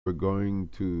we're going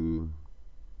to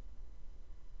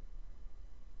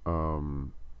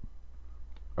um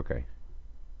okay,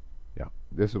 yeah,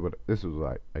 this is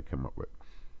what I came up with.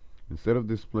 Instead of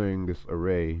displaying this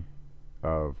array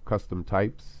of custom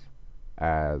types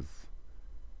as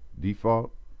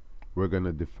default, we're going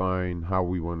to define how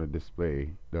we want to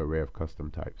display the array of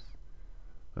custom types.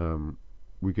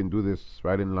 We can do this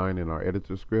right in line in our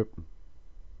editor script,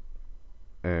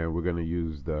 and we're going to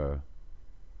use the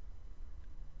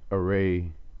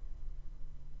array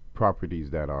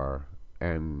properties that are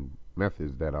and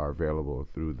methods that are available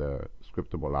through the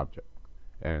scriptable object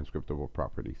and scriptable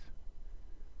properties.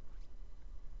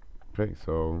 Okay,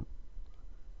 so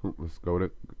let's go to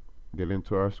get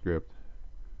into our script,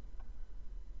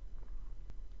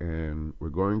 and we're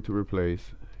going to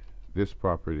replace this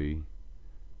property,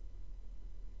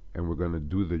 and we're going to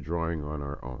do the drawing on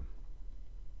our own.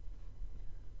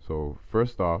 So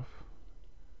first off,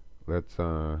 let's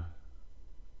do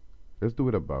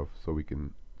it above so we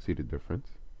can see the difference.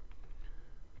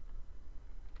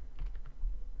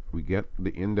 We get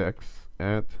the index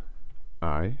at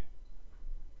I.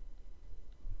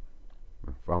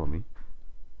 Follow me.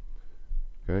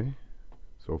 Okay.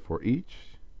 So for each,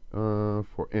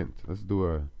 for int, let's do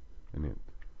an int.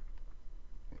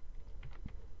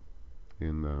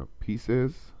 In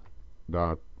pieces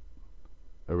dot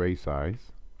array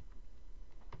size,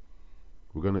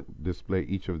 we're going to display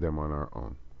each of them on our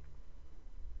own.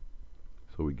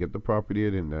 So we get the property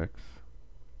at index.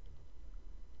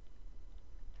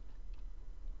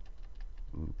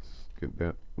 Let's get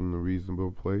that in a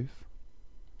reasonable place.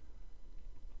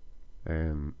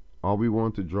 And all we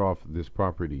want to draw for this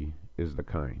property is the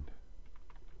kind.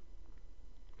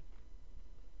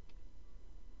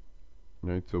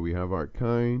 Right, so we have our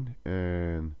kind,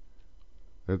 and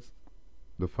let's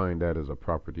define that as a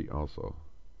property also.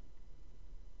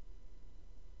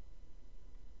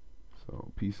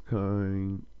 So piece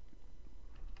kind,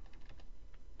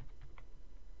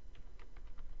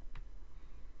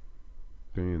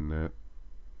 doing that.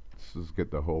 Let's just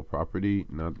get the whole property,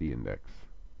 not the index.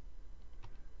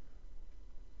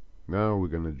 Now we're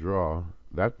going to draw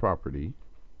that property.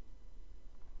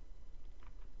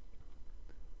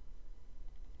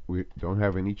 We don't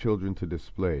have any children to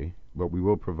display, but we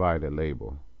will provide a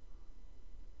label.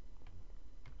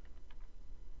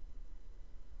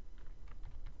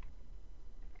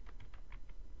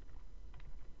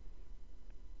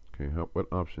 Okay, what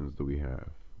options do we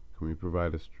have? Can we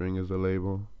provide a string as a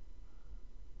label?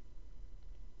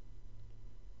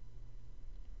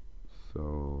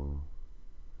 So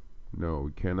no,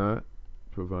 we cannot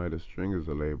provide a string as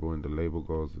a label, and the label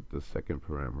goes at the second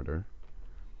parameter.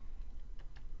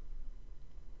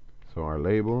 So our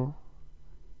label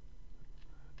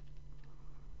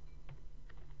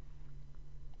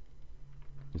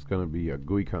is going to be a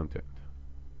GUI content.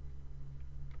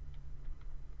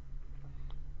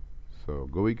 So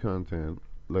GUI content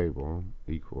label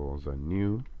equals a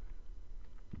new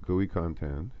GUI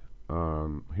content.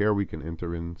 Here we can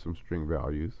enter in some string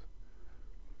values.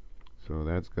 So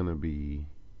that's going to be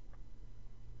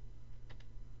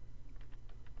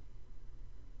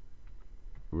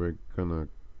we're going to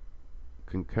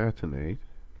concatenate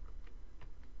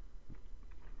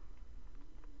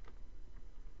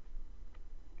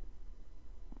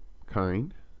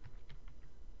kind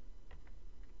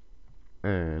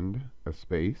and a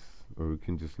space, or we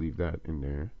can just leave that in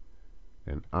there,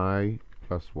 and I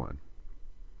plus 1.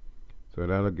 So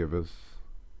that'll give us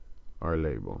our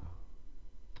label.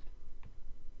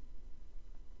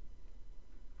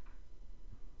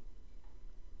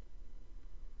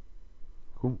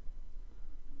 Cool.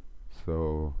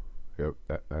 So yep,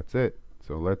 that's it.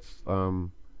 So let's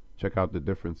check out the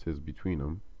differences between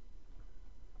them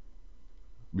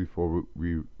before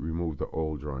we remove the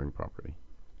old drawing property.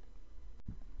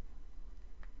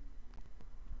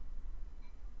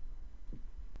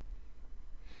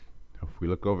 If we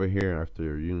look over here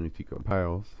after Unity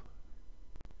compiles,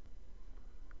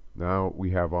 now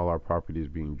we have all our properties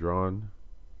being drawn.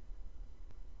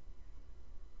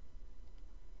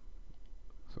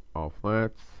 So all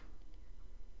flats,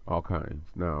 all kinds.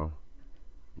 Now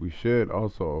we should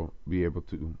also be able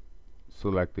to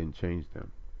select and change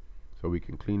them. So we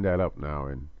can clean that up now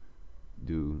and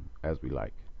do as we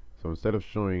like. So instead of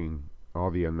showing all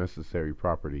the unnecessary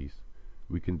properties,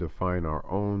 we can define our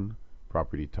own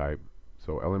property type.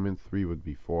 So element 3 would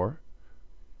be 4,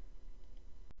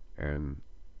 and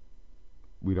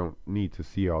we don't need to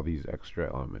see all these extra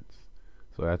elements.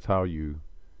 So that's how you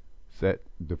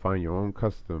define your own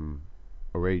custom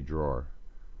array drawer.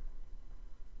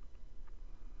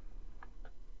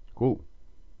 Cool.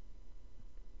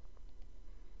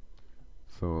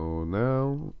 So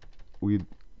now we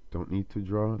don't need to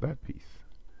draw that piece.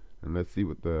 And let's see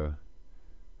what the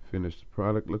finished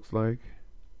product looks like.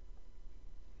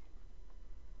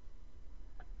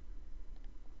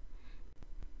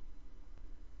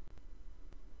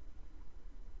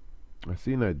 I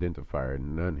see an identifier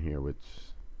none here, which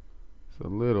is a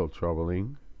little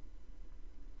troubling.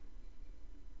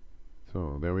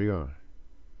 So there we go.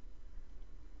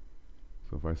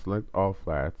 So if I select all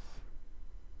flats,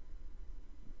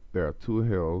 there are 2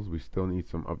 hills. We still need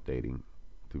some updating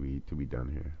to be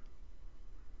done here.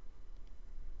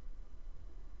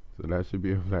 So that should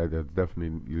be a flat. That's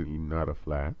definitely not a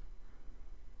flat.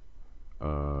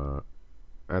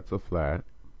 That's a flat.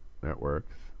 That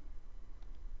works.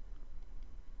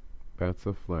 That's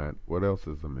a flat. What else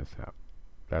is a mishap?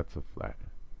 That's a flat.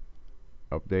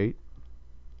 Update.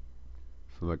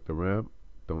 Select the ramp.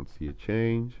 Don't see a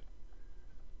change.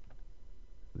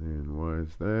 And why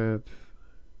is that?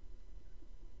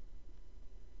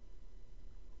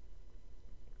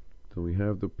 So we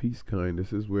have the piece kind.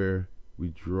 This is where we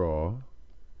draw.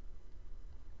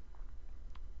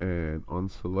 And on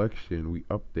selection, we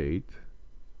update.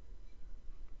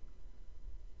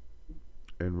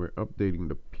 And we're updating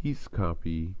the piece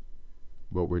copy,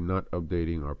 but we're not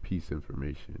updating our piece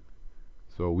information.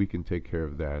 So we can take care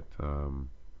of that.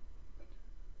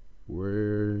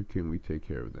 Where can we take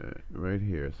care of that? Right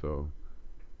here. So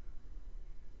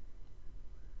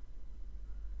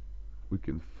we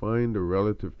can find the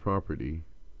relative property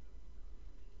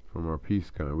from our piece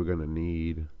kind. We're going to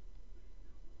need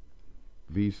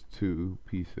these 2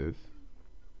 pieces.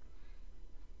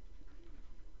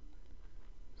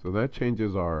 So that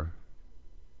changes our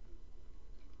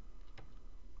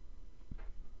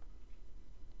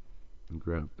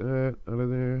grab that out of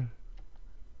there.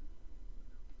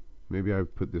 Maybe I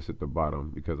put this at the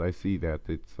bottom because I see that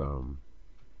it's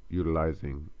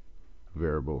utilizing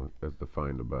variable as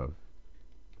defined above.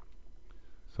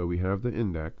 So we have the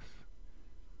index.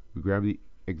 We grab the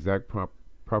exact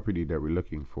property that we're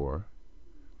looking for,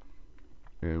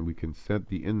 and we can set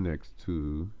the index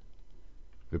to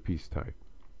the piece type.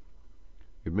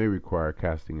 It may require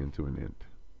casting into an int.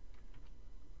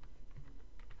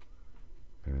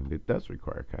 And it does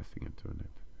require casting into an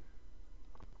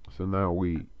int. So now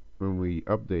when we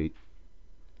update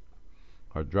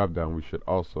our drop down, we should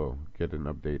also get an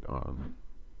update on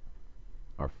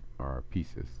our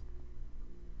pieces.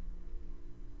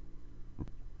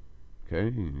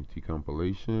 Okay,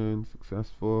 T-compilation,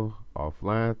 successful, all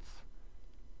flats.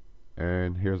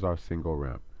 And here's our single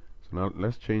ramp. So now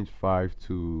let's change 5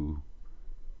 to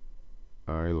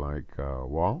I like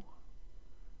wall.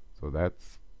 So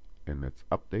that's, and let's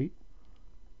update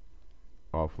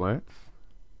all flats,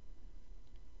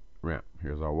 ramp.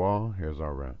 Here's our wall, here's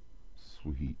our ramp.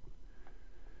 Sweet.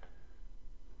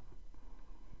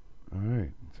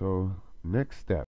 Alright, so next step.